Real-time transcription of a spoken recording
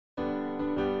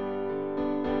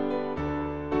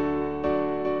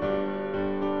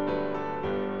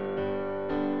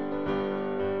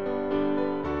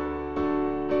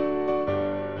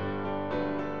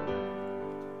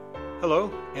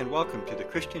welcome to the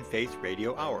Christian Faith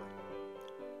Radio Hour.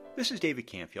 This is David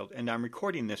Canfield, and I'm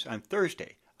recording this on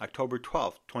Thursday, October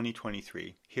 12th,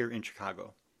 2023, here in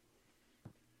Chicago.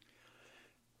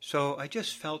 So I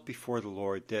just felt before the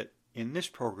Lord that in this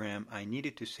program I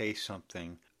needed to say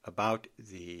something about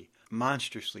the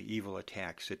monstrously evil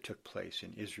attacks that took place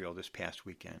in Israel this past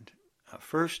weekend.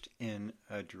 First in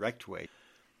a direct way,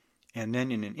 and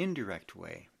then in an indirect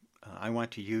way. I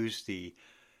want to use the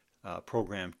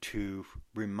program to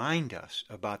remind us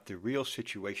about the real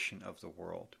situation of the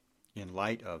world in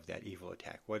light of that evil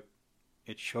attack, what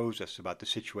it shows us about the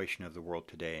situation of the world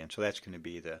today. And so that's going to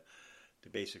be the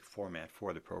basic format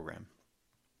for the program.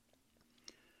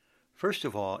 First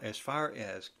of all, as far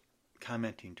as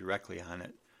commenting directly on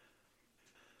it,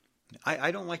 I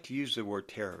don't like to use the word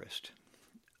terrorist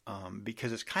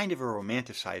because it's kind of a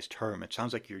romanticized term. It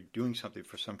sounds like you're doing something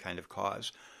for some kind of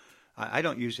cause. I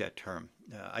don't use that term.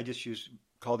 I just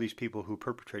call these people who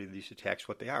perpetrated these attacks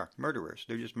what they are, murderers.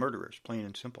 They're just murderers, plain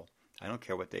and simple. I don't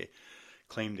care what they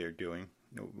claim they're doing,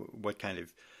 what kind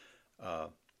of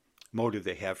motive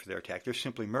they have for their attack. They're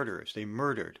simply murderers. They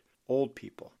murdered old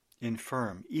people,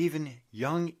 infirm, even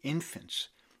young infants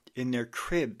in their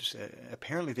cribs.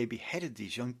 Apparently they beheaded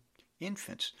these young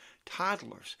infants,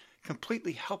 toddlers,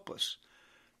 completely helpless,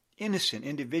 innocent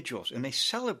individuals, and they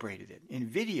celebrated it in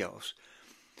videos.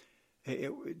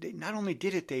 They not only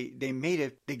did it, they made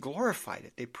it, they glorified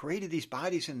it. They paraded these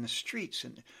bodies in the streets.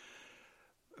 And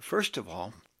first of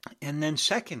all, and then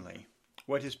secondly,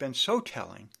 what has been so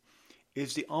telling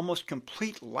is the almost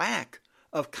complete lack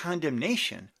of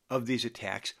condemnation of these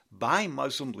attacks by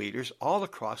Muslim leaders all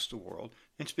across the world,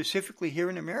 and specifically here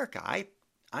in America.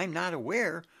 I'm not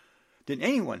aware that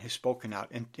anyone has spoken out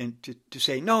and to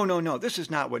say, no, this is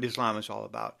not what Islam is all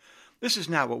about. This is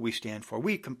not what we stand for.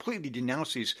 We completely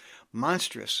denounce these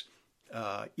monstrous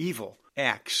evil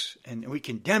acts, and we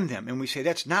condemn them, and we say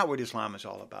that's not what Islam is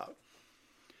all about.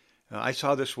 I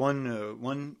saw this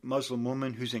one Muslim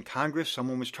woman who's in Congress.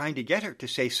 Someone was trying to get her to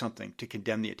say something to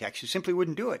condemn the attack. She simply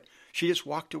wouldn't do it. She just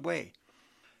walked away.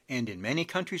 And in many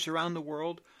countries around the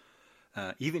world,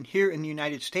 even here in the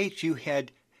United States, you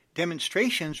had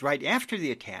demonstrations right after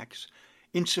the attacks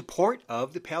in support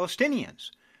of the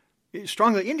Palestinians,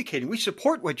 strongly indicating we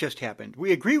support what just happened.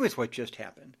 We agree with what just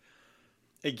happened.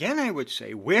 Again, I would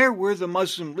say, where were the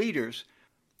Muslim leaders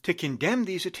to condemn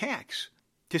these attacks,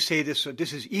 to say this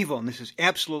is evil and this is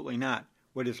absolutely not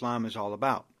what Islam is all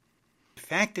about? The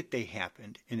fact that they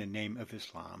happened in the name of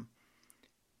Islam,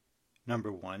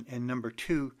 number one, and number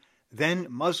two, then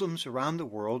Muslims around the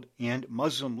world and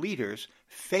Muslim leaders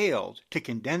failed to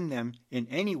condemn them in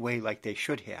any way like they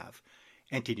should have,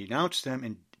 and to denounce them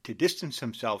and to distance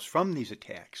themselves from these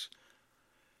attacks.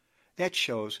 That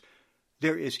shows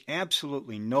there is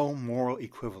absolutely no moral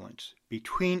equivalence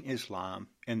between Islam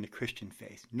and the Christian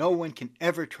faith. No one can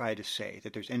ever try to say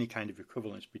that there's any kind of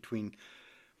equivalence between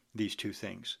these two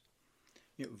things.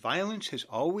 Violence has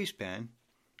always been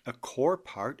a core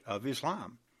part of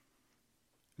Islam.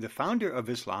 The founder of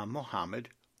Islam, Muhammad,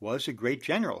 was a great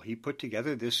general. He put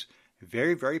together this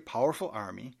very, very powerful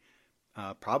army,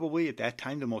 probably at that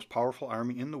time the most powerful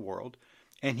army in the world,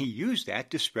 and he used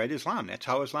that to spread Islam. That's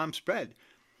how Islam spread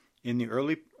in the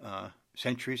early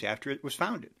centuries after it was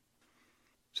founded.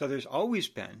 So there's always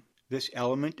been this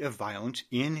element of violence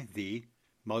in the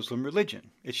Muslim religion.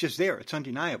 It's just there. It's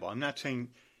undeniable. I'm not saying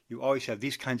you always have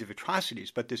these kinds of atrocities,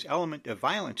 but this element of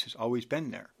violence has always been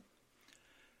there.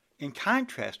 In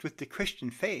contrast with the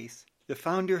Christian faith, the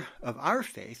founder of our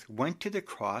faith went to the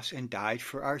cross and died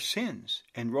for our sins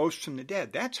and rose from the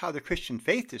dead. That's how the Christian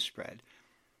faith is spread.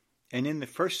 And in the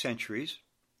first centuries,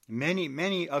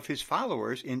 many of his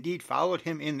followers indeed followed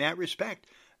him in that respect.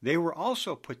 They were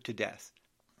also put to death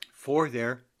for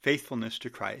their faithfulness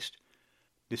to Christ.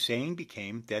 The saying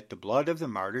became that the blood of the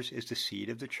martyrs is the seed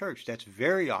of the church. That's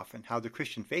very often how the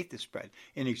Christian faith is spread,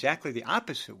 in exactly the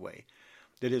opposite way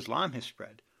that Islam has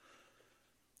spread.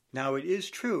 Now, it is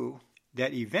true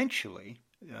that eventually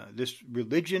this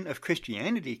religion of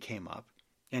Christianity came up,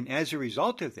 and as a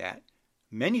result of that,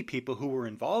 many people who were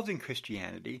involved in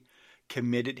Christianity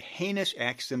committed heinous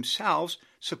acts themselves,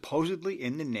 supposedly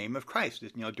in the name of Christ.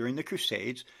 During the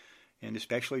Crusades, and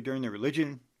especially during the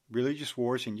religious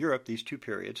wars in Europe, these two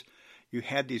periods, you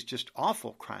had these just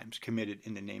awful crimes committed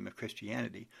in the name of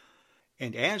Christianity.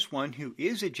 And as one who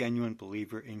is a genuine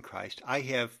believer in Christ, I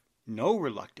have no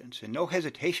reluctance and no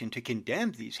hesitation to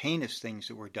condemn these heinous things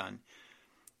that were done,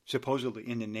 supposedly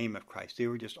in the name of Christ. They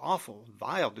were just awful,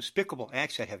 vile, despicable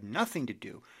acts that have nothing to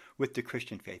do with the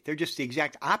Christian faith. They're just the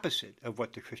exact opposite of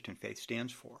what the Christian faith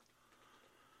stands for.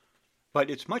 But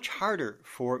it's much harder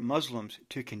for Muslims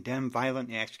to condemn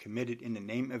violent acts committed in the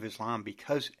name of Islam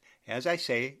because, as I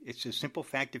say, it's a simple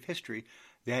fact of history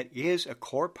that is a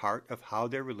core part of how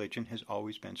their religion has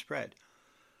always been spread.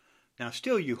 Now,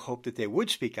 still, you hope that they would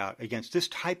speak out against this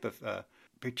type of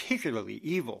particularly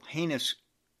evil, heinous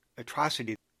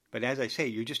atrocity. But as I say,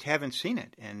 you just haven't seen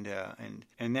it.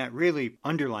 And that really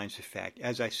underlines the fact,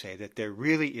 as I say, that there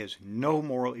really is no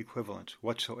moral equivalence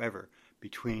whatsoever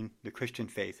between the Christian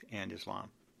faith and Islam.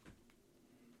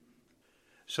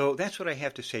 So that's what I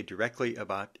have to say directly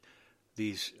about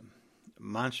these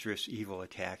monstrous evil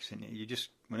attacks. And you just,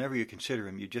 whenever you consider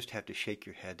them, you just have to shake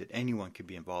your head that anyone could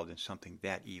be involved in something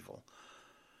that evil,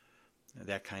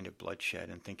 that kind of bloodshed,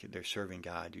 and think they're serving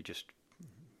God. You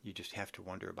just have to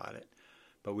wonder about it.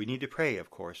 But we need to pray, of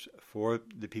course, for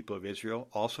the people of Israel,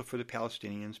 also for the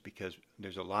Palestinians, because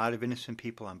there's a lot of innocent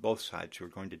people on both sides who are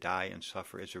going to die and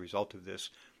suffer as a result of this,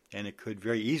 and it could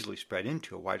very easily spread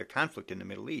into a wider conflict in the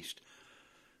Middle East.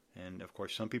 And, of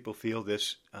course, some people feel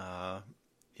this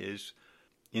is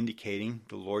indicating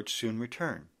the Lord's soon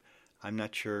return. I'm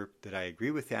not sure that I agree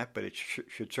with that, but it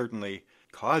should certainly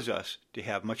cause us to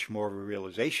have much more of a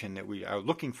realization that we are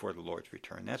looking for the Lord's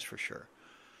return, that's for sure.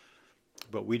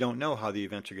 But we don't know how the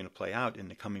events are going to play out in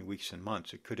the coming weeks and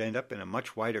months. It could end up in a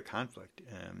much wider conflict.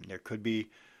 There could be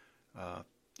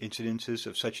incidences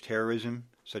of such terrorism,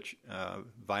 such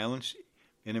violence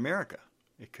in America.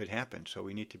 It could happen. So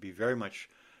we need to be very much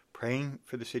praying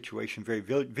for the situation, very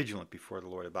vigilant before the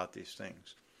Lord about these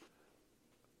things.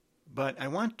 But I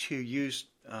want to use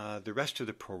the rest of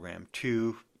the program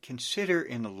to consider,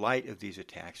 in the light of these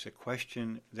attacks, a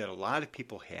question that a lot of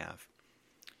people have,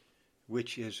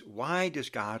 which is, why does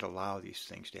God allow these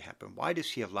things to happen? Why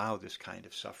does he allow this kind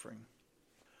of suffering?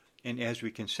 And as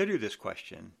we consider this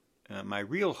question, my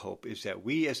real hope is that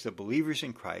we, as the believers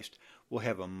in Christ, will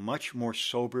have a much more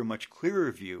sober, much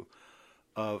clearer view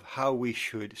of how we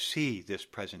should see this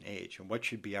present age and what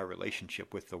should be our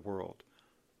relationship with the world.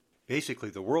 Basically,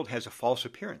 the world has a false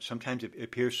appearance. Sometimes it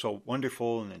appears so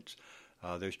wonderful and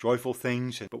there's joyful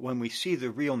things, but when we see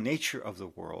the real nature of the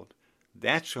world,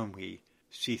 that's when we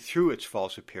see through its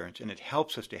false appearance, and it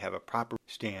helps us to have a proper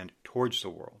stand towards the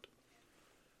world.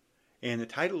 And the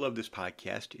title of this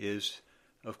podcast is,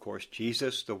 of course,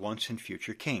 Jesus, the Once and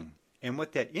Future King. And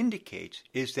what that indicates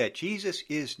is that Jesus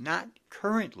is not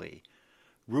currently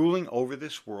ruling over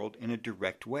this world in a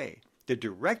direct way. The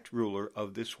direct ruler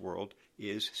of this world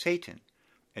is Satan.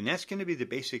 And that's going to be the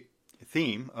basic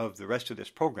theme of the rest of this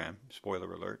program,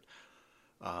 spoiler alert.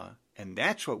 And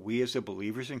that's what we as the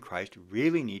believers in Christ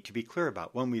really need to be clear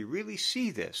about. When we really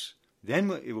see this, then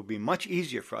it will be much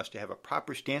easier for us to have a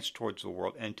proper stance towards the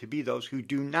world and to be those who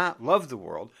do not love the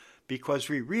world, because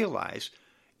we realize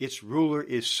its ruler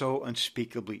is so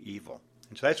unspeakably evil.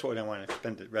 And so that's what I want to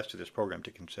spend the rest of this program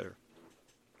to consider.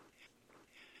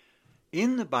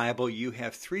 In the Bible, you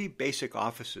have three basic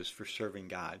offices for serving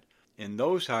God, and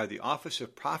those are the office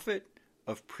of prophet,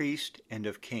 of priest, and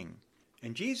of king.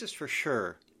 And Jesus, for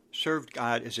sure, served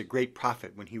God as a great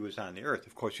prophet when he was on the earth.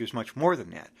 Of course, he was much more than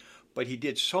that. But he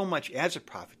did so much as a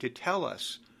prophet to tell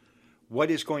us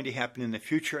what is going to happen in the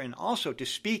future, and also to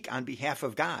speak on behalf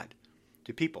of God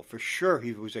to people. For sure,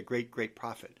 he was a great, great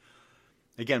prophet.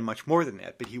 Again, much more than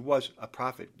that, but he was a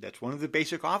prophet. That's one of the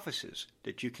basic offices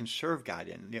that you can serve God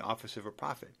in, the office of a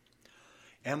prophet.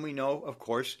 And we know, of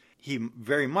course, he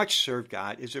very much served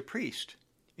God as a priest.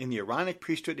 In the Aaronic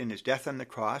priesthood, in his death on the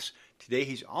cross, today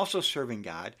he's also serving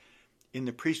God in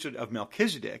the priesthood of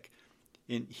Melchizedek,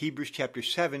 in Hebrews chapter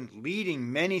 7,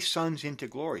 leading many sons into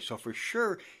glory. So for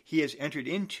sure, he has entered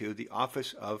into the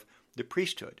office of the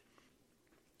priesthood.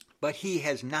 But he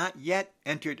has not yet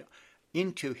entered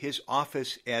into his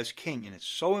office as king, and it's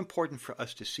so important for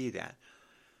us to see that.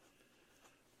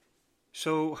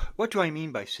 So what do I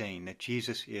mean by saying that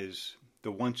Jesus is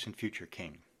the once and future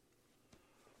king?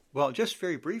 Well, just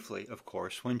very briefly, of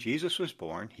course, when Jesus was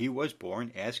born, he was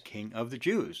born as King of the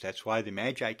Jews. That's why the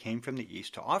Magi came from the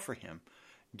east to offer him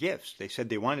gifts. They said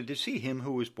they wanted to see him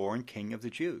who was born King of the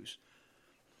Jews.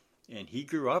 And he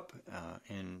grew up,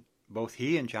 and both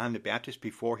he and John the Baptist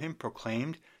before him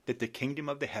proclaimed that the kingdom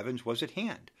of the heavens was at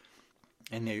hand.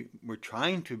 And they were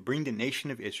trying to bring the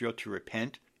nation of Israel to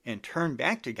repent and turn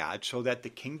back to God so that the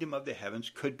kingdom of the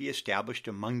heavens could be established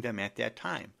among them at that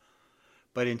time.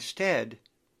 But instead,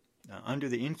 under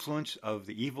the influence of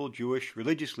the evil Jewish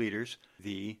religious leaders,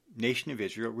 the nation of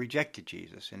Israel rejected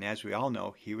Jesus. And as we all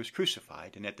know, he was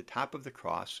crucified. And at the top of the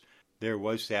cross, there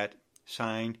was that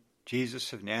sign,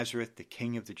 Jesus of Nazareth, the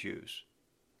King of the Jews.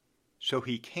 So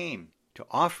he came to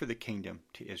offer the kingdom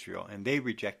to Israel, and they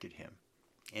rejected him.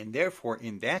 And therefore,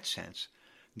 in that sense,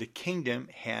 the kingdom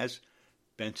has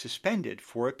been suspended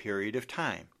for a period of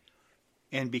time.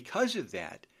 And because of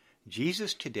that,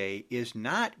 Jesus today is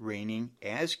not reigning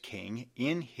as king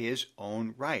in his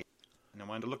own right. And I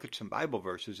want to look at some Bible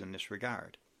verses in this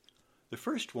regard. The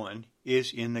first one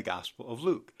is in the Gospel of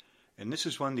Luke. And this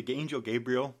is when the angel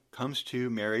Gabriel comes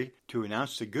to Mary to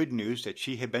announce the good news that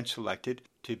she had been selected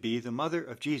to be the mother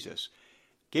of Jesus.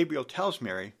 Gabriel tells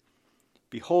Mary,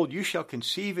 "Behold, you shall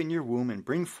conceive in your womb and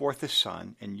bring forth a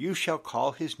son, and you shall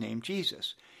call his name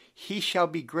Jesus. He shall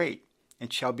be great,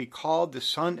 and shall be called the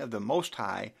Son of the Most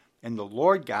High, and the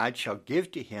Lord God shall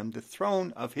give to him the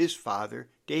throne of his father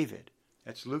David."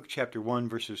 That's Luke chapter 1,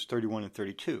 verses 31 and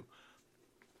 32.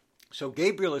 So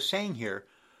Gabriel is saying here,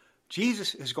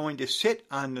 Jesus is going to sit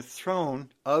on the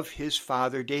throne of his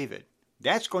father David.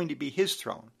 That's going to be his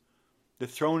throne, the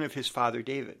throne of his father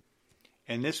David.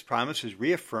 And this promise is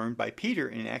reaffirmed by Peter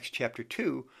in Acts chapter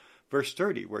 2, verse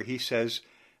 30, where he says,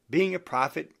 "Being a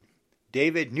prophet,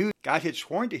 David knew God had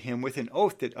sworn to him with an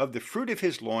oath that of the fruit of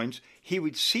his loins he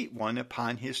would seat one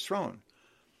upon his throne."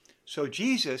 So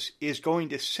Jesus is going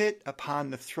to sit upon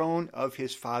the throne of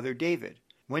his father David.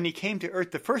 When he came to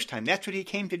earth the first time, that's what he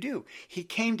came to do. He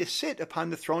came to sit upon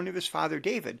the throne of his father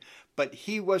David, but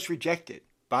he was rejected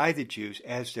by the Jews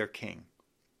as their king.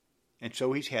 And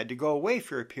so he's had to go away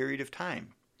for a period of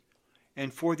time.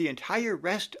 And for the entire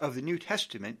rest of the New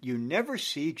Testament, you never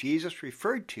see Jesus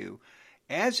referred to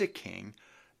as a king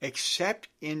except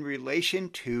in relation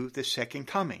to the second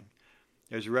coming.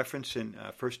 There's a reference in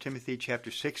 1 Timothy chapter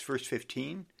 6, verse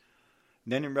 15,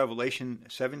 then in Revelation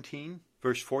 17,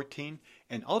 verse 14,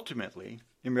 and ultimately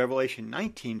in Revelation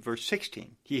 19, verse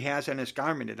 16. He has on his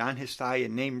garment and on his thigh a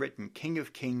name written, King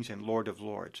of Kings and Lord of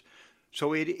Lords.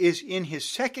 So it is in his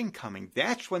second coming,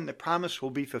 that's when the promise will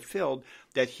be fulfilled,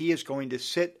 that he is going to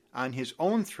sit on his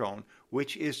own throne,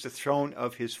 which is the throne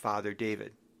of his father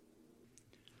David.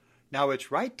 Now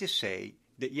it's right to say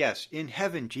that yes, in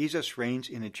heaven Jesus reigns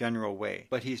in a general way,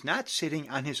 but he's not sitting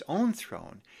on his own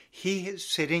throne. He is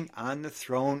sitting on the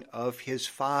throne of his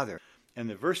Father. And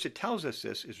the verse that tells us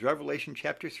this is Revelation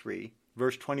chapter 3,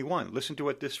 verse 21. Listen to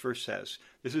what this verse says.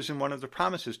 This is in one of the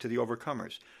promises to the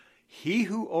overcomers. "He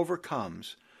who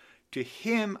overcomes, to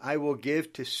him I will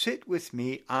give to sit with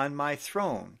me on my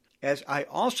throne, as I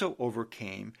also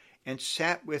overcame and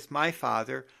sat with my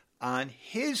Father on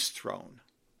his throne."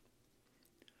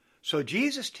 So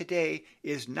Jesus today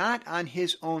is not on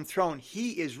his own throne.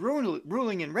 He is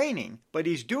ruling and reigning, but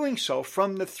he's doing so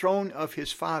from the throne of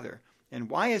his Father. And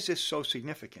why is this so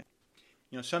significant?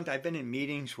 You know, I've been in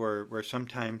meetings where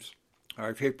sometimes, or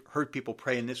I've heard people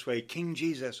pray in this way, "King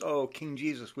Jesus, oh, King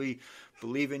Jesus, we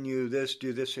believe in you, this,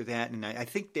 do this or that." And I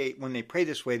think when they pray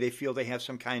this way, they feel they have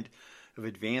some kind of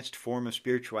advanced form of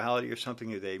spirituality or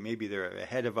something, or maybe they're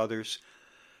ahead of others.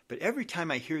 But every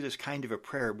time I hear this kind of a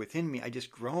prayer within me, I just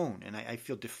groan and I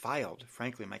feel defiled.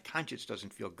 Frankly, my conscience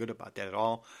doesn't feel good about that at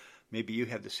all. Maybe you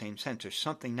have the same sense. There's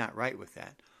something not right with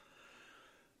that.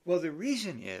 Well, the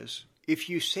reason is, if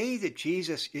you say that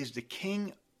Jesus is the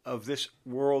king of this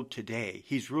world today,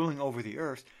 he's ruling over the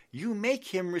earth, you make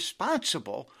him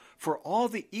responsible for all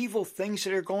the evil things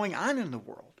that are going on in the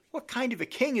world. What kind of a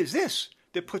king is this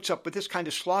that puts up with this kind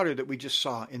of slaughter that we just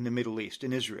saw in the Middle East,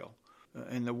 in Israel?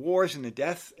 And the wars and the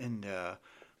death and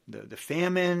the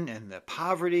famine and the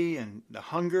poverty and the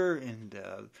hunger and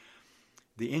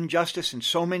the injustice in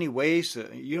so many ways.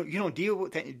 You don't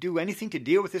do anything to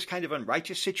deal with this kind of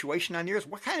unrighteous situation on the earth.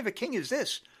 What kind of a king is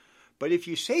this? But if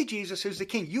you say Jesus is the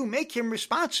king, you make him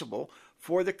responsible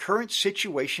for the current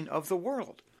situation of the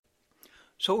world.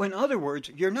 So in other words,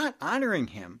 you're not honoring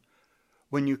him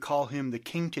when you call him the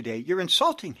king today. You're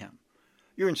insulting him.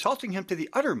 You're insulting him to the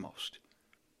uttermost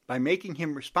by making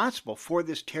him responsible for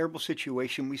this terrible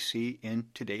situation we see in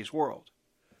today's world.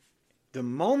 The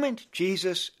moment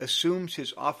Jesus assumes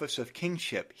his office of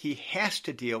kingship, he has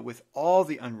to deal with all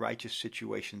the unrighteous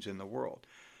situations in the world.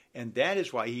 And that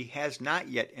is why he has not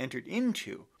yet entered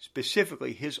into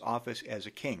specifically his office as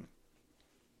a king.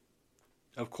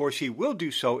 Of course, he will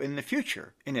do so in the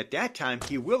future. And at that time,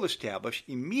 he will establish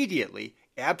immediately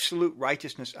absolute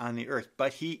righteousness on the earth.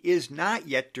 But he is not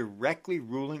yet directly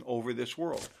ruling over this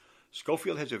world.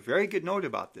 Scofield has a very good note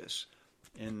about this.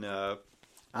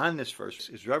 On this verse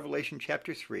is Revelation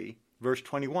chapter 3, verse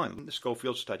 21, the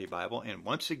Scofield Study Bible. And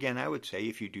once again, I would say,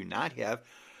 if you do not have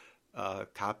a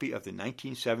copy of the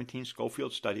 1917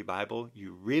 Scofield Study Bible,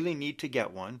 you really need to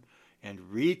get one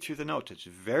and read through the notes. It's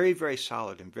very, very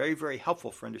solid and very, very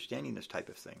helpful for understanding this type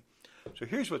of thing. So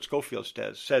here's what Scofield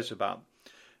says about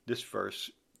this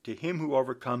verse. "To him who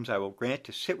overcomes, I will grant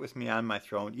to sit with me on my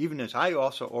throne, even as I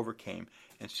also overcame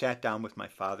and sat down with my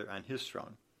Father on his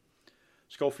throne."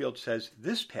 Scofield says,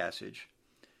 "This passage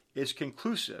is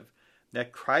conclusive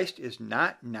that Christ is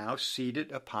not now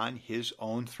seated upon his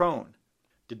own throne.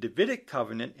 The Davidic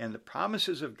covenant and the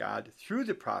promises of God through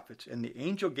the prophets and the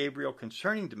angel Gabriel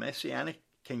concerning the Messianic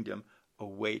kingdom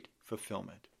await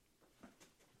fulfillment.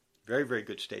 Very, very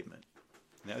good statement.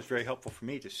 And that was very helpful for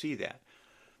me to see that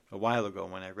a while ago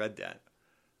when I read that.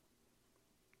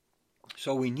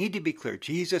 So we need to be clear.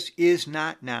 Jesus is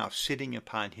not now sitting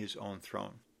upon his own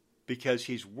throne because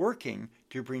he's working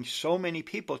to bring so many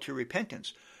people to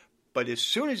repentance. But as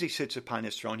soon as he sits upon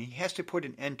his throne, he has to put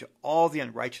an end to all the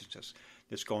unrighteousness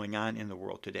that's going on in the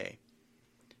world today.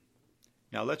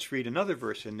 Now let's read another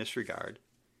verse in this regard,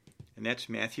 and that's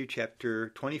Matthew chapter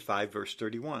 25, verse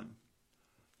 31.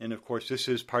 And of course, this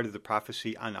is part of the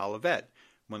prophecy on Olivet,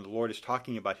 when the Lord is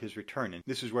talking about his return. And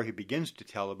this is where he begins to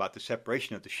tell about the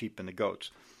separation of the sheep and the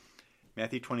goats.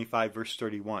 Matthew 25, verse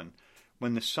 31.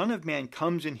 When the Son of Man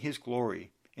comes in his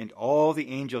glory, and all the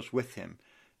angels with him,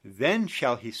 then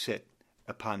shall he sit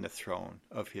upon the throne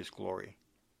of his glory.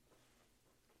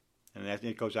 And as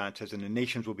it goes on, it says, and the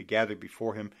nations will be gathered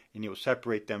before him, and he will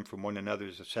separate them from one another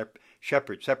as a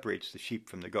shepherd separates the sheep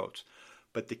from the goats.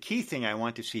 But the key thing I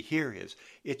want to see here is,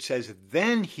 it says,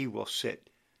 then he will sit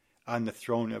on the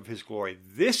throne of his glory.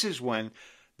 This is when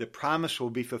the promise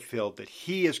will be fulfilled that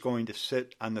he is going to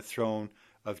sit on the throne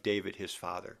of David, his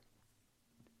father.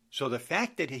 So the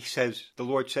fact that the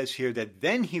Lord says here that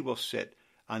then he will sit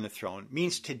on the throne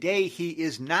means today he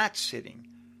is not sitting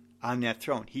on that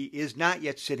throne. He is not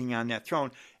yet sitting on that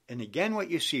throne. And again,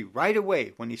 what you see right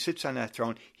away when he sits on that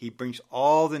throne, he brings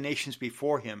all the nations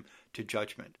before him to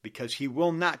judgment because he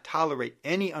will not tolerate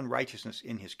any unrighteousness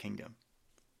in his kingdom.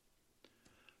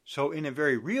 So in a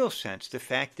very real sense, the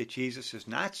fact that Jesus is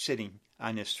not sitting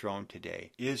on his throne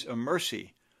today is a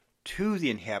mercy to the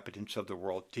inhabitants of the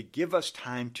world to give us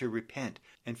time to repent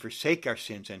and forsake our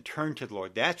sins and turn to the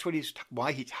Lord. That's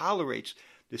why he tolerates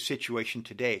the situation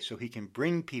today, so he can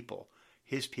bring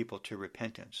his people to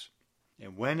repentance.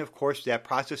 And when, of course, that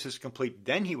process is complete,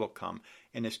 then he will come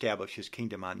and establish his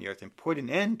kingdom on the earth and put an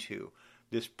end to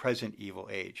this present evil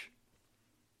age.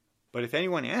 But if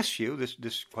anyone asks you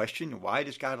this question, why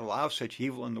does God allow such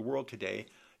evil in the world today,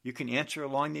 you can answer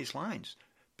along these lines.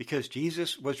 Because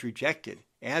Jesus was rejected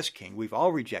as king. We've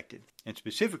all rejected, and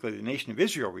specifically the nation of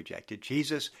Israel rejected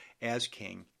Jesus as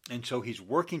king. And so he's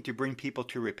working to bring people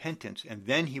to repentance, and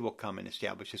then he will come and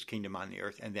establish his kingdom on the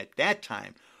earth. And at that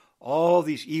time, all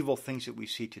these evil things that we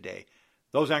see today,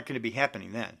 those aren't going to be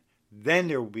happening then. Then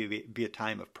there will be a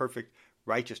time of perfect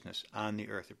righteousness on the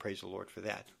earth. And praise the Lord for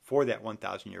that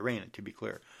 1,000-year reign. And to be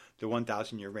clear, the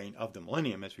 1,000-year reign of the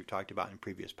millennium, as we've talked about in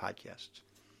previous podcasts.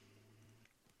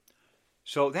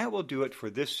 So that will do it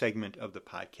for this segment of the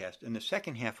podcast. In the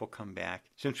second half, we'll come back,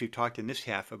 since we've talked in this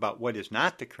half about what is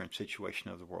not the current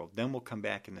situation of the world, then we'll come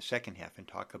back in the second half and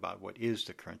talk about what is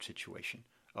the current situation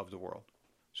of the world.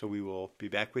 So we will be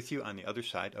back with you on the other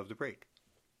side of the break.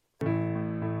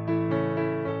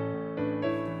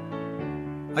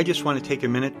 I just want to take a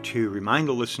minute to remind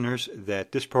the listeners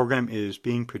that this program is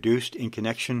being produced in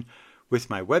connection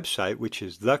with my website, which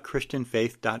is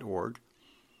thechristianfaith.org.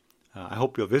 I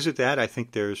hope you'll visit that. I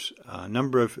think there's a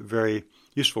number of very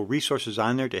useful resources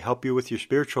on there to help you with your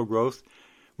spiritual growth,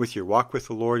 with your walk with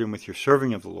the Lord, and with your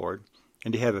serving of the Lord,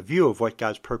 and to have a view of what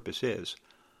God's purpose is.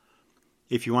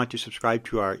 If you want to subscribe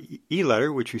to our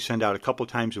e-letter, which we send out a couple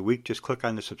times a week, just click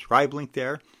on the subscribe link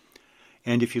there.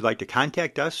 And if you'd like to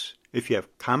contact us, if you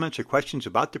have comments or questions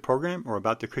about the program or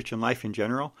about the Christian life in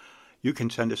general, you can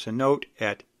send us a note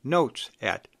at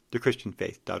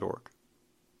notes@thechristianfaith.org.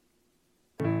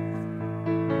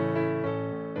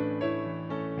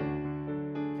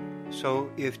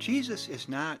 So if Jesus is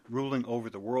not ruling over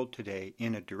the world today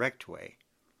in a direct way,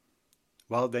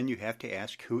 well, then you have to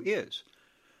ask who is.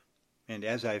 And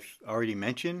as I've already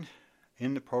mentioned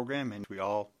in the program, and we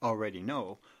all already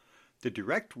know, the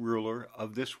direct ruler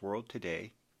of this world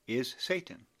today is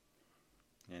Satan.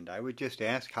 And I would just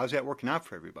ask, how's that working out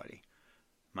for everybody?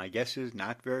 My guess is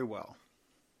not very well.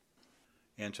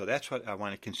 And so that's what I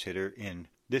want to consider in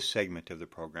this segment of the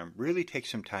program. Really take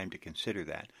some time to consider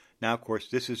that. Now, of course,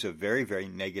 this is a very, very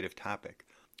negative topic,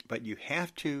 but you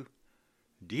have to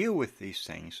deal with these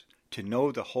things to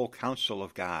know the whole counsel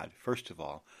of God, first of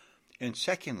all. And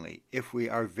secondly, if we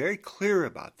are very clear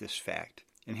about this fact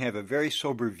and have a very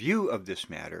sober view of this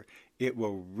matter, it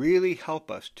will really help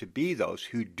us to be those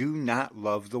who do not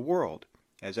love the world,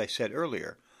 as I said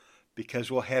earlier,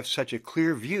 because we'll have such a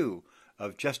clear view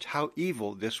of just how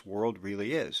evil this world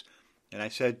really is. And I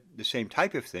said the same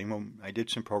type of thing when I did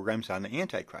some programs on the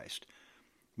Antichrist.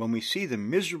 When we see the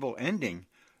miserable ending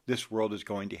this world is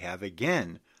going to have,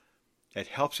 again, That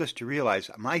helps us to realize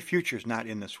my future is not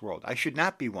in this world. I should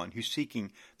not be one who's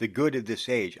seeking the good of this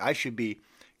age. I should be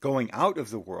going out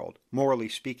of the world, morally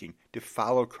speaking, to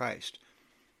follow Christ.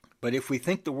 But if we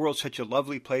think the world's such a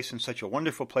lovely place and such a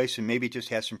wonderful place and maybe just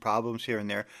has some problems here and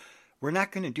there, we're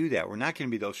not going to do that. We're not going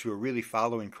to be those who are really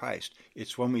following Christ.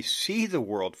 It's when we see the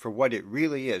world for what it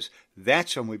really is,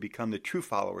 that's when we become the true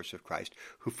followers of Christ,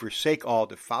 who forsake all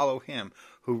to follow him,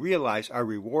 who realize our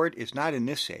reward is not in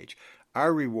this age.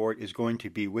 Our reward is going to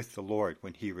be with the Lord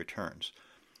when he returns.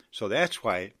 So that's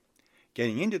why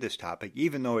getting into this topic,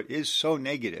 even though it is so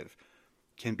negative,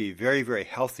 can be very, very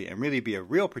healthy and really be a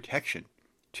real protection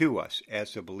to us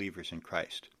as the believers in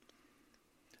Christ.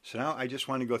 So now I just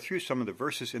want to go through some of the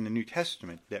verses in the New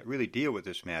Testament that really deal with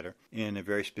this matter in a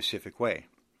very specific way.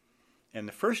 And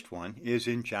the first one is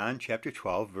in John chapter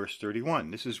 12, verse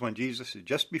 31. This is when Jesus,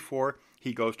 just before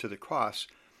he goes to the cross,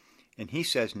 and he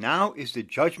says, "Now is the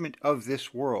judgment of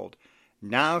this world.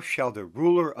 Now shall the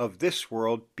ruler of this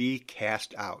world be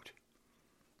cast out."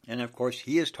 And of course,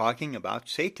 he is talking about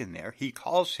Satan there. He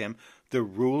calls him the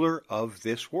ruler of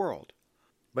this world.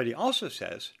 But he also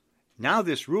says, now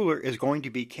this ruler is going to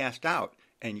be cast out.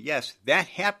 And yes, that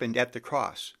happened at the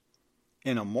cross.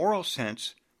 In a moral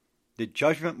sense, the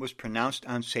judgment was pronounced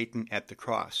on Satan at the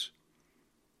cross.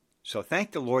 So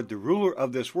thank the Lord, the ruler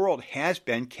of this world has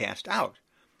been cast out.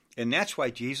 And that's why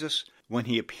Jesus, when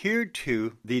he appeared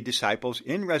to the disciples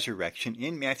in resurrection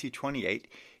in Matthew 28,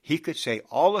 he could say,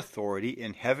 all authority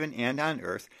in heaven and on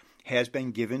earth has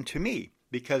been given to me.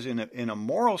 Because in a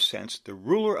moral sense, the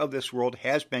ruler of this world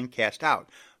has been cast out.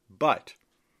 But,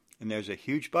 and there's a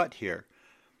huge but here,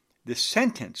 the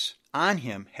sentence on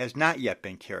him has not yet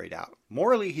been carried out.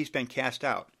 Morally, he's been cast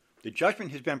out. The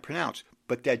judgment has been pronounced,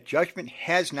 but that judgment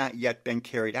has not yet been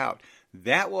carried out.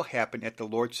 That will happen at the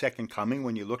Lord's second coming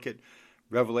when you look at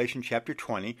Revelation chapter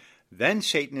 20. Then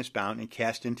Satan is bound and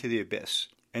cast into the abyss.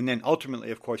 And then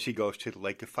ultimately, of course, he goes to the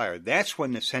lake of fire. That's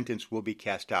when the sentence will be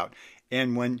cast out.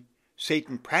 And when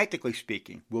Satan, practically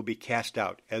speaking, will be cast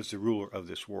out as the ruler of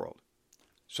this world.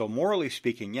 So morally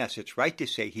speaking, yes, it's right to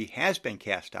say he has been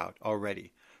cast out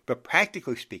already. But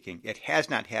practically speaking, it has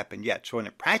not happened yet. So in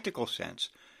a practical sense,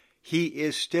 he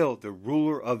is still the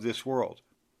ruler of this world,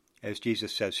 as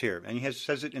Jesus says here. And he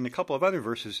says it in a couple of other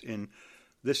verses in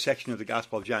this section of the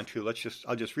Gospel of John too.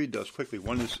 I'll just read those quickly.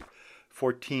 One is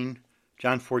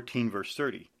John 14, verse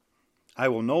 30. I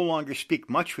will no longer speak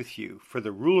much with you, for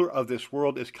the ruler of this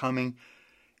world is coming,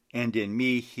 and in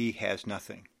me he has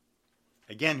nothing.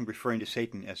 Again, referring to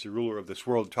Satan as the ruler of this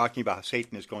world, talking about how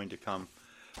Satan is going to come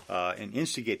and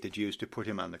instigate the Jews to put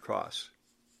him on the cross.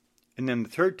 And then the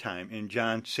third time, in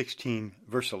John 16,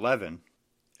 verse 11,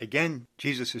 again,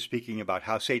 Jesus is speaking about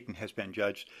how Satan has been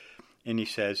judged, and he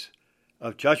says,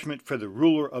 of judgment for the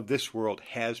ruler of this world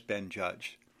has been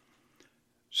judged.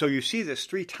 So you see this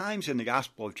 3 times in the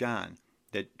Gospel of John,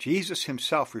 that Jesus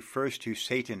himself refers to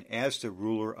Satan as the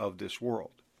ruler of this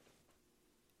world.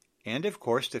 And of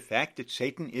course, the fact that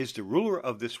Satan is the ruler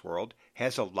of this world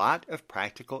has a lot of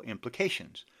practical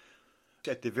implications.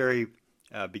 At the very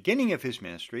beginning of his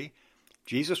ministry,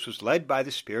 Jesus was led by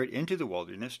the Spirit into the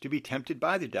wilderness to be tempted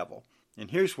by the devil. And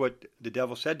here's what the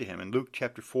devil said to him in Luke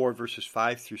chapter 4, verses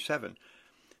 5 through 7.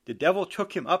 The devil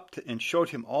took him up and showed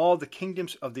him all the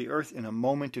kingdoms of the earth in a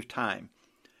moment of time.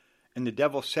 And the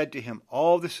devil said to him,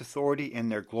 all this authority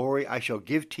and their glory I shall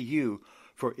give to you,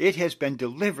 for it has been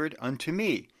delivered unto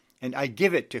me, and I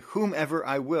give it to whomever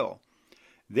I will.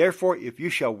 Therefore, if you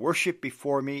shall worship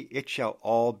before me, it shall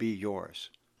all be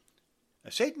yours. Now,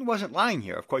 Satan wasn't lying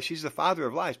here. Of course, he's the father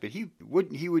of lies, but he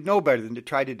would know better than to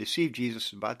try to deceive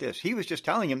Jesus about this. He was just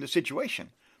telling him the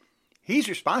situation. He's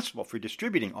responsible for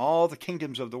distributing all the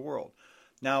kingdoms of the world.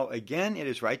 Now, again, it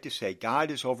is right to say God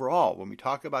is over all. When we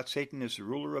talk about Satan as the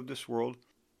ruler of this world,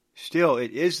 still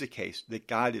it is the case that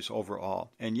God is over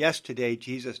all. And yes, today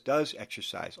Jesus does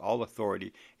exercise all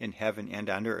authority in heaven and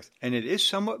on earth. And it is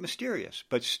somewhat mysterious,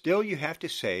 but still you have to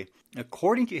say,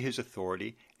 according to his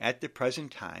authority at the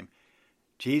present time,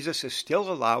 Jesus is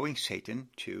still allowing Satan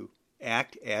to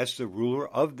act as the ruler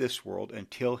of this world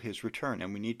until his return.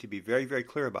 And we need to be very, very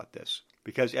clear about this.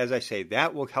 Because as I say,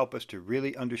 that will help us to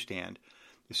really understand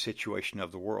the situation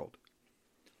of the world.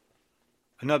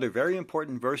 Another very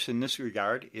important verse in this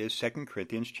regard is 2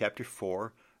 Corinthians chapter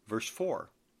 4, verse 4.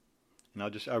 And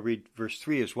I'll read verse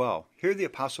 3 as well. Here the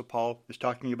Apostle Paul is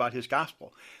talking about his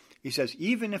gospel. He says,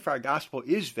 even if our gospel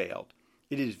is veiled,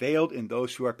 it is veiled in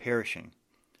those who are perishing.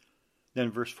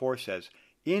 Then verse 4 says,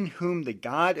 in whom the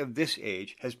God of this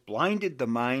age has blinded the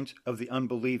minds of the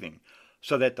unbelieving,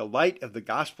 so that the light of the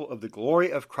gospel of the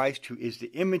glory of Christ, who is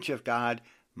the image of God,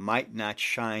 might not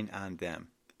shine on them.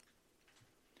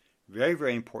 Very,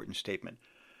 very important statement.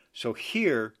 So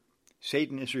here,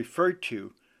 Satan is referred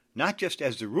to not just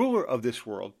as the ruler of this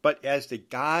world, but as the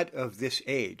god of this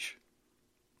age.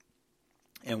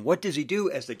 And what does he do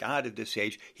as the god of this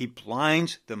age? He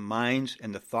blinds the minds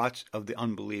and the thoughts of the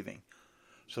unbelieving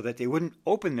so that they wouldn't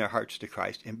open their hearts to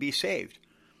Christ and be saved,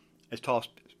 as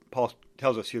Paul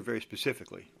tells us here very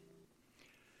specifically.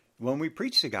 When we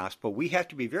preach the gospel, we have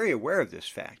to be very aware of this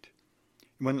fact.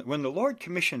 When the Lord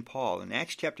commissioned Paul in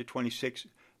Acts chapter 26,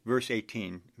 verse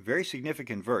 18, very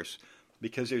significant verse,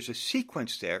 because there's a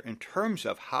sequence there in terms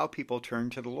of how people turn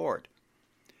to the Lord.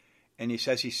 And he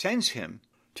says he sends him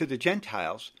to the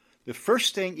Gentiles. The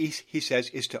first thing he says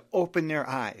is to open their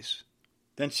eyes.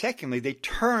 Then secondly, they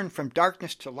turn from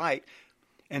darkness to light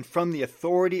and from the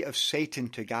authority of Satan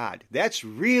to God. That's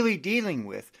really dealing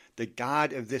with the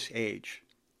God of this age,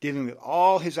 dealing with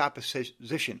all his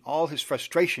opposition, all his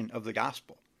frustration of the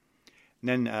gospel. And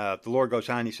then the Lord goes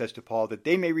on, he says to Paul, that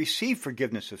they may receive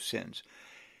forgiveness of sins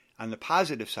on the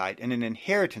positive side and an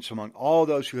inheritance among all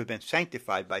those who have been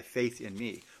sanctified by faith in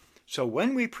me. So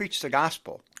when we preach the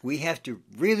gospel, we have to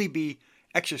really be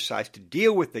exercised to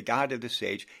deal with the God of this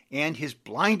age and his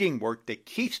blinding work that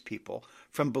keeps people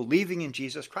from believing in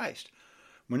Jesus Christ.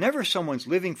 Whenever someone's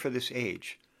living for this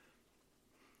age,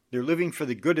 they're living for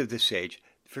the good of this age,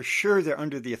 for sure they're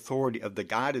under the authority of the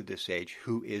God of this age,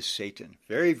 who is Satan.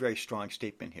 Very, very strong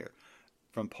statement here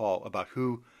from Paul about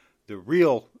who the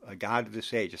real God of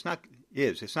this age. It's not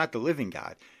the living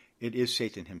God. It is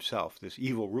Satan himself, this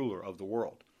evil ruler of the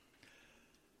world.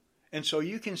 And so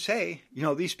you can say,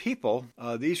 these people,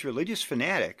 these religious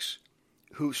fanatics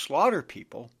who slaughter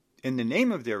people in the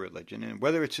name of their religion, and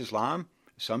whether it's Islam,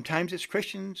 sometimes it's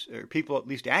Christians, or people at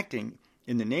least acting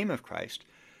in the name of Christ,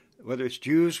 whether it's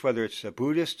Jews, whether it's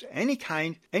Buddhists,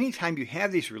 anytime you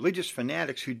have these religious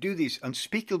fanatics who do these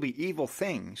unspeakably evil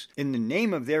things in the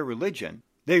name of their religion,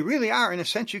 they really are, in a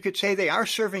sense, you could say they are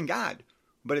serving God,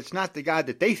 but it's not the God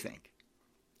that they think.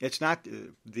 It's not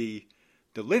the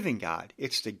living God.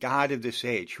 It's the God of this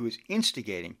age who is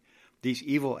instigating these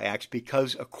evil acts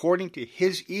because according to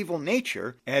his evil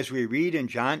nature, as we read in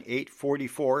John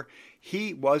 8:44,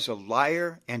 he was a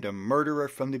liar and a murderer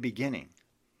from the beginning.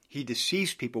 He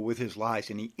deceives people with his lies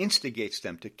and he instigates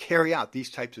them to carry out these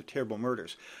types of terrible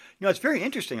murders. It's very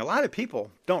interesting. A lot of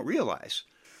people don't realize,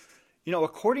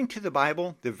 according to the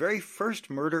Bible, the very first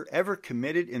murder ever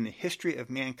committed in the history of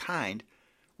mankind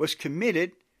was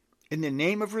committed in the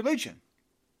name of religion.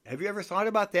 Have you ever thought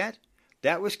about that?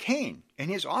 That was Cain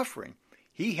and his offering.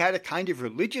 He had a kind of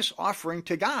religious offering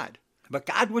to God, but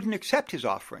God wouldn't accept his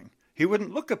offering. He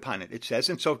wouldn't look upon it, it says,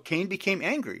 and so Cain became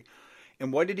angry.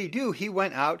 And what did he do? He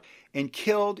went out and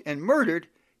killed and murdered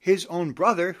his own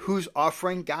brother whose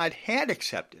offering God had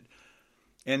accepted.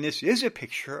 And this is a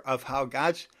picture of how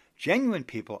God's genuine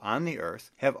people on the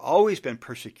earth have always been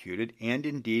persecuted and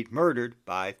indeed murdered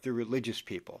by the religious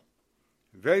people.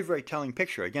 Very, very telling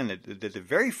picture. Again, the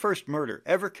very first murder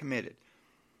ever committed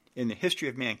in the history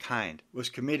of mankind was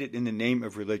committed in the name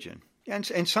of religion. And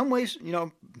in some ways,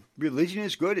 religion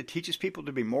is good. It teaches people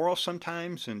to be moral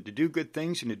sometimes and to do good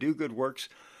things and to do good works.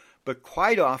 But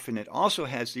quite often it also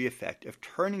has the effect of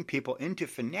turning people into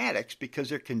fanatics because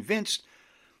they're convinced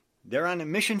they're on a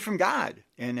mission from God.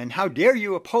 And how dare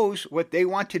you oppose what they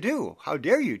want to do? How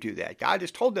dare you do that? God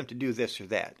has told them to do this or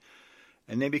that.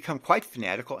 And they become quite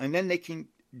fanatical, and then they can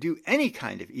do any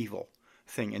kind of evil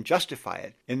thing and justify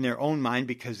it in their own mind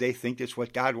because they think it's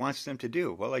what God wants them to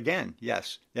do. Well, again,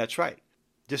 yes, that's right.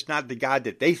 Just not the God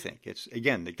that they think. It's,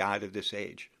 again, the God of this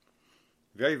age.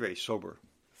 Very, very sober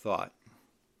thought.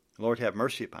 Lord, have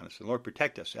mercy upon us, and Lord,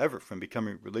 protect us ever from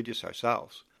becoming religious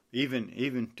ourselves,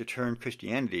 even to turn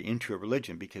Christianity into a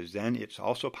religion, because then it's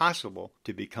also possible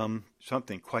to become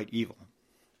something quite evil.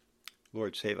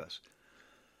 Lord, save us.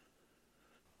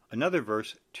 Another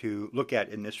verse to look at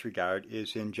in this regard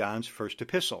is in John's first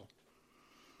epistle.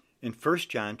 In 1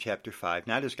 John chapter 5,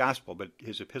 not his gospel, but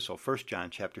his epistle, 1 John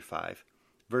chapter 5,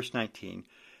 verse 19,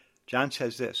 John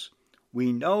says this,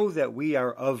 "We know that we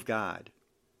are of God,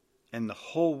 and the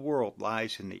whole world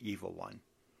lies in the evil one."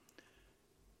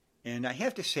 And I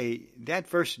have to say, that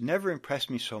verse never impressed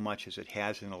me so much as it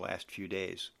has in the last few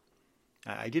days.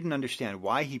 I didn't understand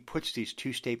why he puts these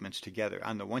two statements together.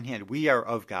 On the one hand, we are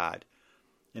of God,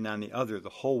 and on the other, the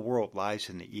whole world lies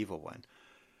in the evil one.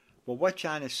 Well, what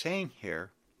John is saying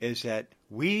here is that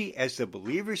we, as the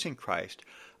believers in Christ,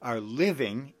 are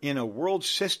living in a world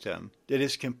system that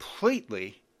is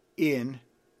completely in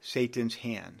Satan's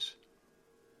hands.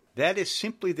 That is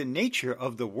simply the nature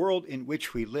of the world in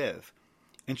which we live.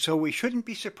 And so we shouldn't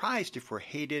be surprised if we're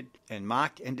hated and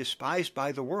mocked and despised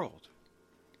by the world.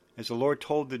 As the Lord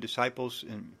told the disciples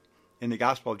in in the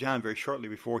Gospel of John very shortly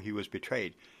before he was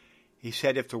betrayed. He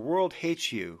said, if the world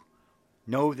hates you,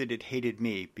 know that it hated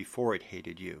me before it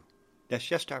hated you. That's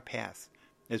just our path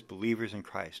as believers in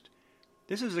Christ.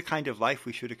 This is the kind of life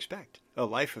we should expect, a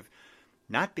life of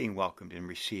not being welcomed and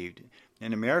received.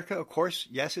 In America, of course,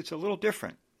 yes, it's a little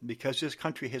different because this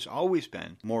country has always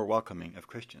been more welcoming of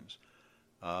Christians.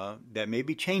 That may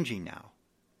be changing now.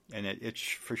 And it's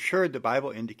for sure the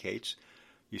Bible indicates,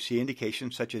 you see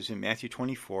indications such as in Matthew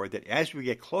 24, that as we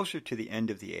get closer to the end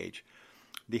of the age,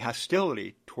 the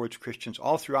hostility towards Christians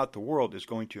all throughout the world is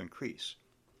going to increase.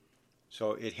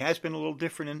 So it has been a little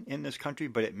different in this country,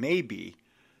 but that may be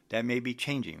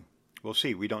changing. We'll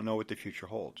see. We don't know what the future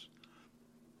holds.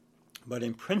 But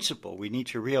in principle, we need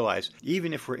to realize,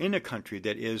 even if we're in a country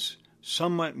that is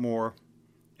somewhat more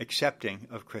accepting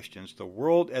of Christians, the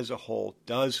world as a whole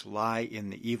does lie in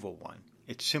the evil one.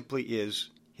 It simply is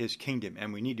his kingdom,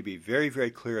 and we need to be very, very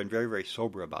clear and very, very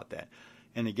sober about that.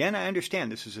 And again, I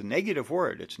understand this is a negative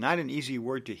word. It's not an easy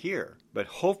word to hear, but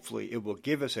hopefully it will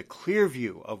give us a clear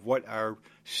view of what our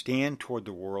stand toward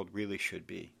the world really should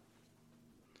be.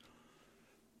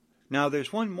 Now,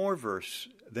 there's one more verse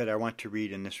that I want to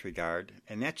read in this regard,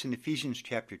 and that's in Ephesians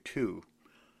chapter 2,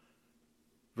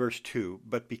 verse 2.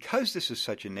 But because this is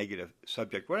such a negative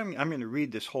subject, I'm going to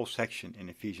read this whole section in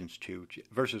Ephesians 2,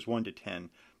 verses 1 to 10,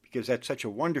 because that's such a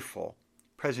wonderful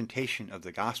presentation of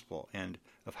the gospel and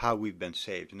of how we've been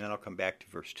saved. And then I'll come back to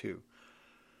verse 2.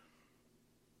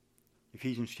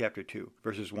 Ephesians chapter 2,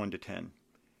 verses 1 to 10.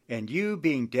 And you,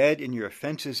 being dead in your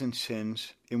offenses and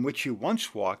sins, in which you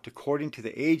once walked according to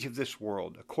the age of this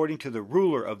world, according to the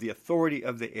ruler of the authority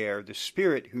of the air, the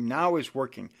Spirit who now is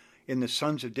working in the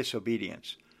sons of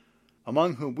disobedience,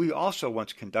 among whom we also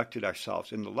once conducted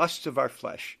ourselves in the lusts of our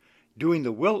flesh, doing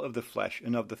the will of the flesh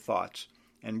and of the thoughts,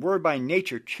 and were by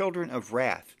nature children of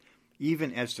wrath,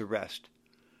 even as the rest.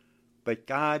 But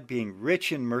God, being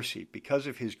rich in mercy, because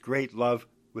of his great love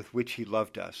with which he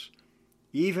loved us,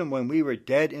 even when we were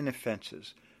dead in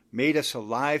offenses, made us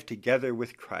alive together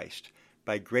with Christ.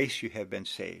 By grace you have been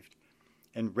saved,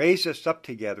 and raised us up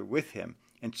together with him,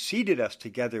 and seated us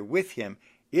together with him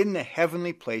in the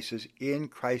heavenly places in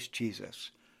Christ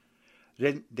Jesus,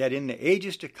 that in the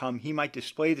ages to come he might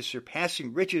display the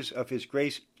surpassing riches of his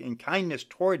grace and kindness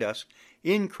toward us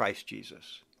in Christ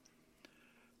Jesus.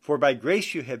 For by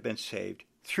grace you have been saved,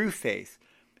 through faith,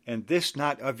 and this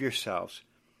not of yourselves.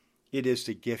 It is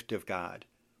the gift of God,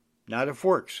 not of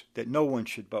works, that no one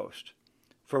should boast.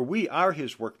 For we are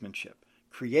his workmanship,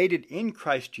 created in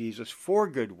Christ Jesus for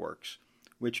good works,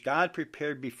 which God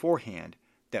prepared beforehand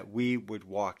that we would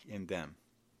walk in them.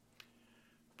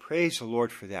 Praise the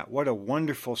Lord for that. What a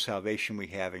wonderful salvation we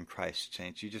have in Christ,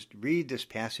 saints. You just read this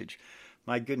passage.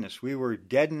 My goodness, we were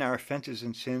dead in our offenses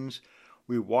and sins.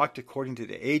 We walked according to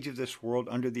the age of this world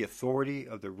under the authority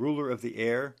of the ruler of the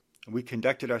air. We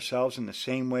conducted ourselves in the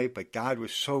same way, but God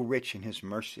was so rich in his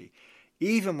mercy.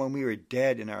 Even when we were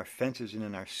dead in our offenses and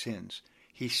in our sins,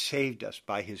 he saved us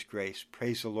by his grace.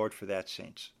 Praise the Lord for that,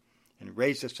 saints. And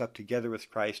raised us up together with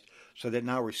Christ, so that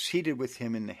now we're seated with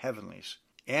him in the heavenlies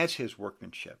as his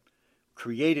workmanship,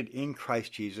 created in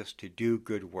Christ Jesus to do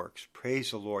good works. Praise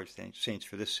the Lord, saints,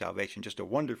 for this salvation. Just a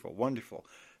wonderful, wonderful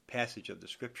passage of the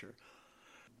Scripture.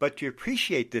 But to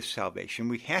appreciate this salvation,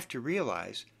 we have to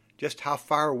realize just how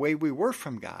far away we were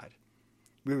from God.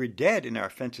 We were dead in our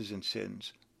offenses and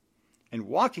sins, and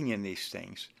walking in these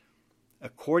things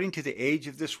according to the age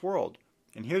of this world.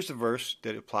 And here's the verse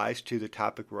that applies to the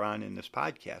topic we're on in this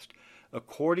podcast.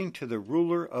 According to the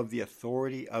ruler of the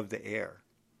authority of the air.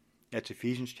 That's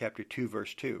Ephesians chapter 2,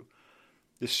 verse 2.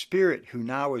 The Spirit who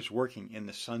now is working in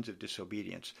the sons of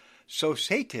disobedience. So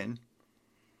Satan,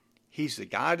 he's the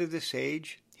god of this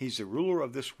age. He's the ruler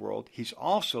of this world. He's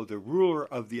also the ruler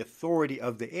of the authority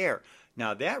of the air.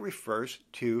 Now that refers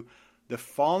to the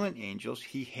fallen angels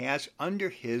he has under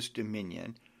his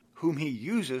dominion, whom he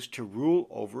uses to rule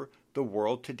over the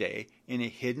world today in a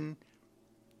hidden,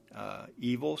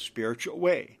 evil, spiritual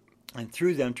way, and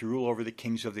through them to rule over the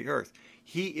kings of the earth.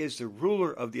 He is the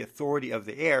ruler of the authority of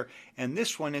the air, and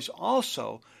this one is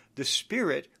also the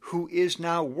Spirit who is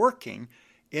now working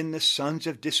in the sons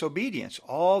of disobedience,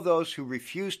 all those who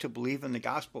refuse to believe in the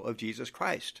gospel of Jesus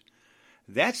Christ.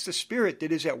 That's the Spirit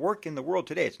that is at work in the world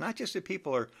today. It's not just that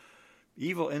people are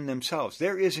evil in themselves.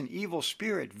 There is an evil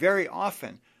spirit very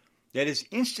often that is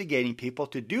instigating people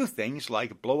to do things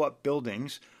like blow up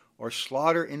buildings or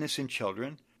slaughter innocent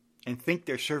children and think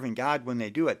they're serving God when they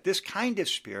do it. This kind of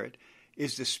spirit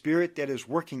is the spirit that is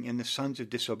working in the sons of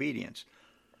disobedience.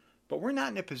 But we're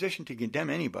not in a position to condemn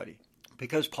anybody,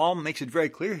 because Paul makes it very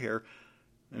clear here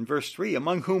in verse 3,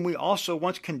 among whom we also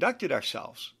once conducted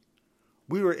ourselves.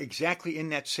 We were exactly in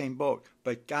that same boat,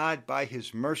 but God, by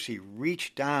his mercy,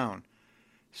 reached down,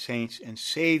 saints, and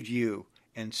saved you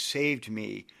and saved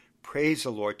me. Praise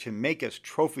the Lord, to make us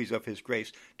trophies of his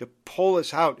grace, to pull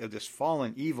us out of this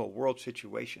fallen, evil world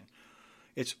situation.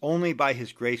 It's only by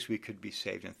his grace we could be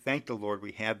saved, and thank the Lord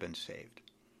we have been saved.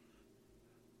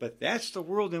 But that's the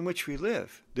world in which we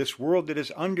live, this world that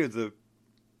is under the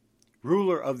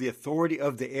ruler of the authority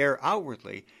of the air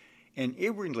outwardly, and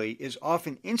inwardly is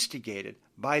often instigated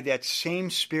by that same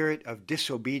spirit of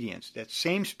disobedience, that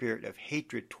same spirit of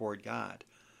hatred toward God.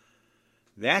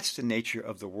 That's the nature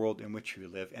of the world in which we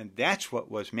live, and that's what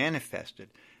was manifested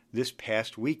this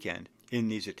past weekend in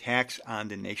these attacks on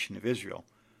the nation of Israel.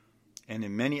 And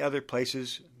in many other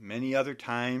places, many other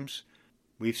times,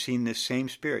 we've seen this same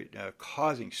spirit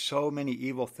causing so many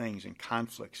evil things and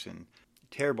conflicts and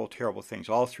terrible, terrible things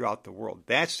all throughout the world.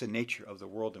 That's the nature of the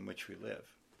world in which we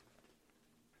live.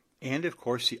 And, of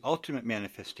course, the ultimate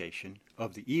manifestation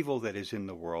of the evil that is in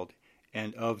the world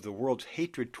and of the world's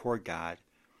hatred toward God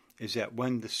is that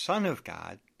when the Son of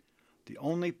God, the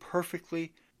only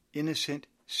perfectly innocent,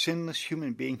 sinless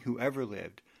human being who ever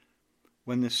lived,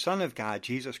 when the Son of God,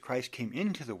 Jesus Christ, came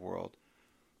into the world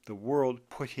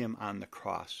put him on the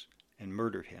cross and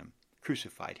murdered him,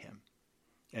 crucified him.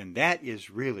 And that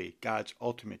is really God's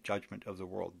ultimate judgment of the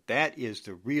world. That is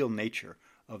the real nature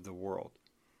of the world,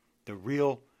 the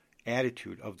real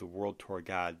attitude of the world toward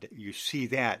God. You see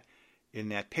that in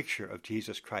that picture of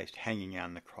Jesus Christ hanging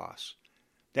on the cross.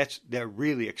 That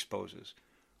really exposes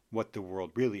what the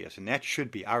world really is, and that should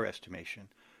be our estimation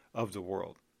of the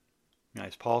world. Now,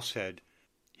 as Paul said,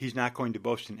 he's not going to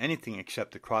boast in anything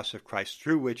except the cross of Christ,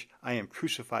 through which I am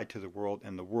crucified to the world,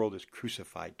 and the world is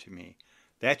crucified to me.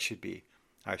 That should be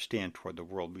our stand toward the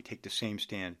world. We take the same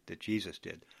stand that Jesus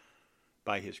did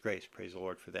by his grace. Praise the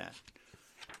Lord for that.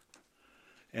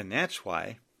 And that's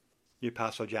why the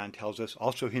Apostle John tells us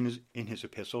also in his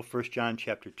epistle, 1 John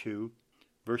chapter 2,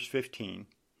 verse 15,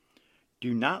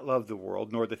 do not love the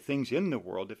world, nor the things in the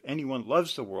world. If anyone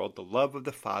loves the world, the love of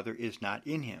the Father is not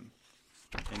in him.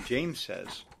 And James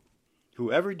says,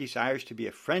 whoever desires to be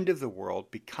a friend of the world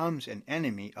becomes an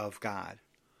enemy of God.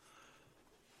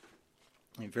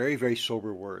 And very, very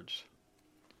sober words.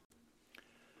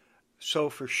 So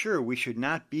for sure, we should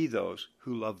not be those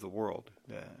who love the world.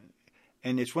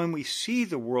 And it's when we see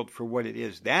the world for what it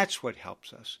is, that's what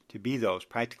helps us to be those,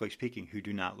 practically speaking, who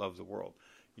do not love the world.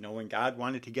 You know, when God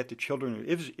wanted to get the children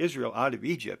of Israel out of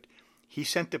Egypt, he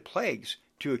sent the plagues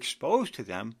to expose to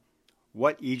them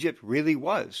what Egypt really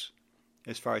was,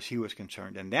 as far as he was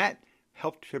concerned. And that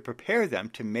helped to prepare them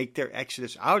to make their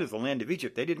exodus out of the land of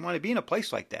Egypt. They didn't want to be in a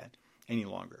place like that any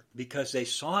longer, because they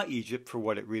saw Egypt for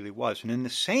what it really was. And in the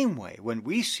same way, when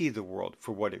we see the world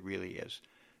for what it really is,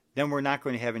 then we're not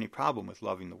going to have any problem with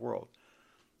loving the world.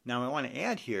 Now, I want to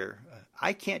add here,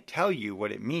 I can't tell you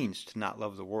what it means to not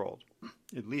love the world,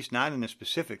 at least not in a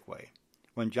specific way.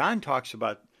 When John talks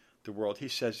about the world, he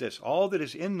says this, all that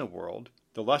is in the world,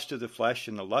 the lust of the flesh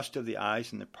and the lust of the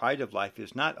eyes and the pride of life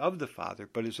is not of the Father,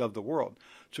 but is of the world.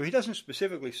 So he doesn't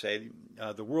specifically say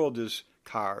the world is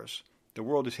cars, the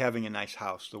world is having a nice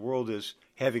house, the world is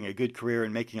having a good career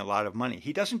and making a lot of money.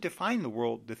 He doesn't define the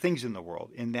world, the things in the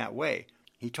world, in that way.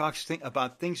 He talks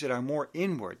about things that are more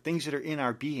inward, things that are in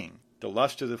our being, the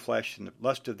lust of the flesh and the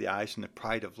lust of the eyes and the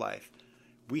pride of life.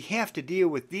 We have to deal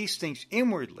with these things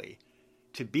inwardly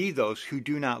to be those who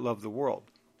do not love the world.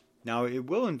 Now, it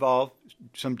will involve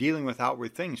some dealing with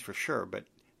outward things for sure, but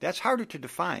that's harder to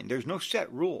define. There's no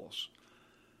set rules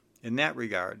in that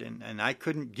regard, and I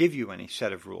couldn't give you any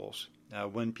set of rules.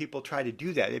 When people try to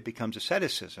do that, it becomes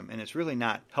asceticism, and it's really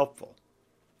not helpful.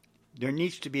 There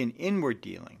needs to be an inward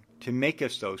dealing to make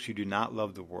us those who do not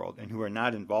love the world and who are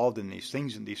not involved in these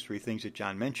things, in these three things that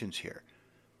John mentions here.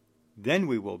 Then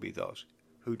we will be those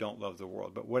who don't love the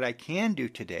world. But what I can do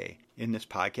today in this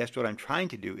podcast, what I'm trying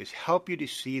to do is help you to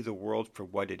see the world for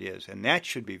what it is. And that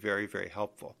should be very, very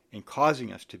helpful in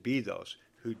causing us to be those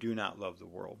who do not love the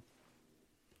world.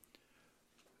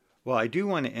 Well, I do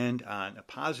want to end on a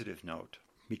positive note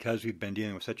because we've been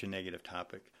dealing with such a negative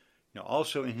topic.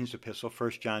 Also in his epistle,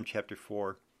 1 John chapter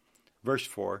 4, verse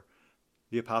 4,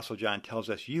 the Apostle John tells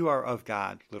us, you are of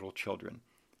God, little children,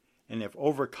 and have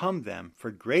overcome them, for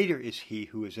greater is he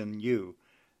who is in you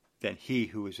than he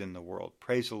who is in the world.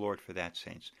 Praise the Lord for that,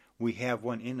 saints. We have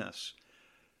one in us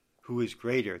who is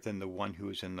greater than the one who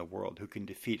is in the world, who can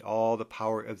defeat all the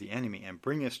power of the enemy and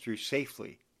bring us through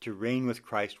safely to reign with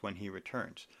Christ when he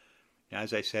returns. Now,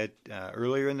 as I said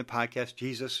earlier in the podcast,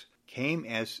 Jesus came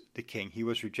as the king. He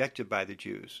was rejected by the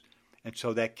Jews. And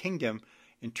so that kingdom,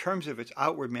 in terms of its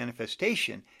outward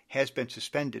manifestation, has been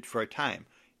suspended for a time.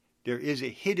 there is a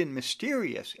hidden,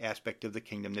 mysterious aspect of the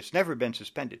kingdom that's never been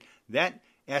suspended. That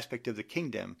aspect of the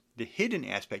kingdom, the hidden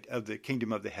aspect of the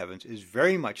kingdom of the heavens, is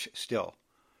very much still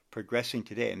progressing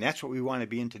today. And that's what we want to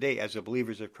be in today as the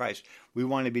believers of Christ. We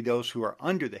want to be those who are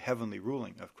under the heavenly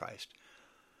ruling of Christ.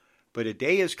 But a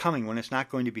day is coming when it's not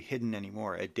going to be hidden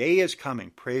anymore. A day is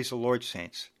coming, praise the Lord,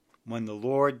 saints, when the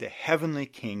Lord, the heavenly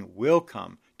King, will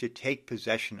come to take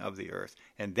possession of the earth.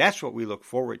 And that's what we look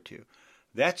forward to.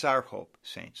 That's our hope,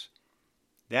 saints.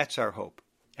 That's our hope.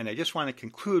 And I just want to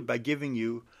conclude by giving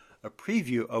you a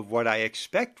preview of what I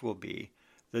expect will be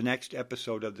the next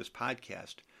episode of this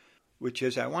podcast, which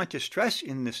is I want to stress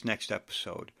in this next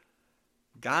episode,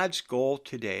 God's goal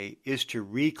today is to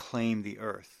reclaim the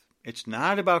earth. It's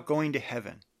not about going to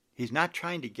heaven. He's not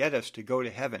trying to get us to go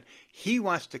to heaven. He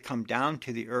wants to come down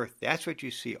to the earth. That's what you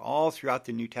see all throughout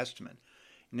the New Testament.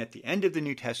 And at the end of the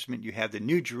New Testament, you have the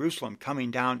New Jerusalem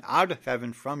coming down out of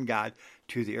heaven from God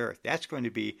to the earth. That's going to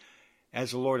be,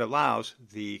 as the Lord allows,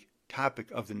 the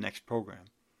topic of the next program.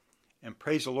 And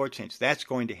praise the Lord, saints, that's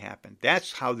going to happen.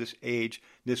 That's how this age,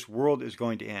 this world is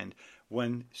going to end.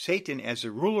 When Satan, as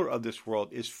the ruler of this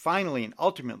world, is finally and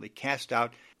ultimately cast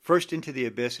out, first into the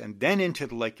abyss and then into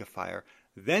the lake of fire,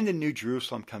 then the New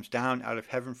Jerusalem comes down out of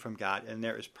heaven from God, and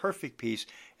there is perfect peace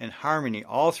and harmony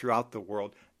all throughout the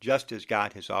world, just as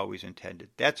God has always intended.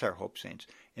 That's our hope, saints.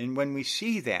 And when we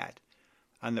see that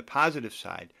on the positive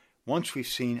side, once we've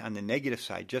seen on the negative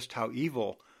side just how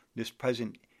evil this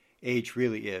present age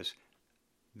really is,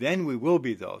 then we will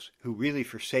be those who really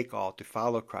forsake all to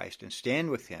follow Christ and stand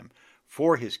with him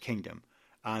for his kingdom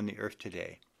on the earth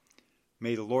today.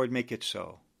 May the Lord make it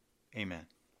so. Amen.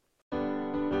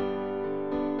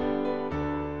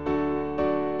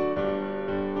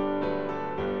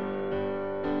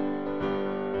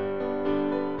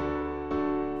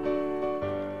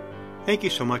 Thank you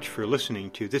so much for listening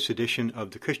to this edition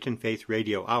of the Christian Faith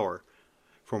Radio Hour.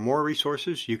 For more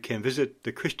resources, you can visit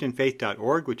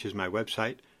thechristianfaith.org, which is my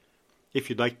website. If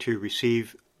you'd like to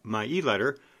receive my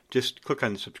e-letter, just click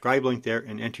on the subscribe link there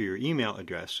and enter your email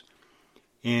address.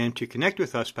 And to connect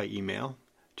with us by email,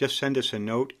 just send us a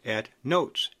note at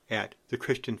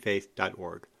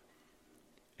notes@thechristianfaith.org.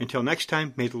 Until next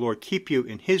time, may the Lord keep you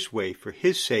in his way for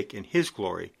his sake and his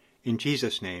glory. In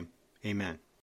Jesus' name, amen.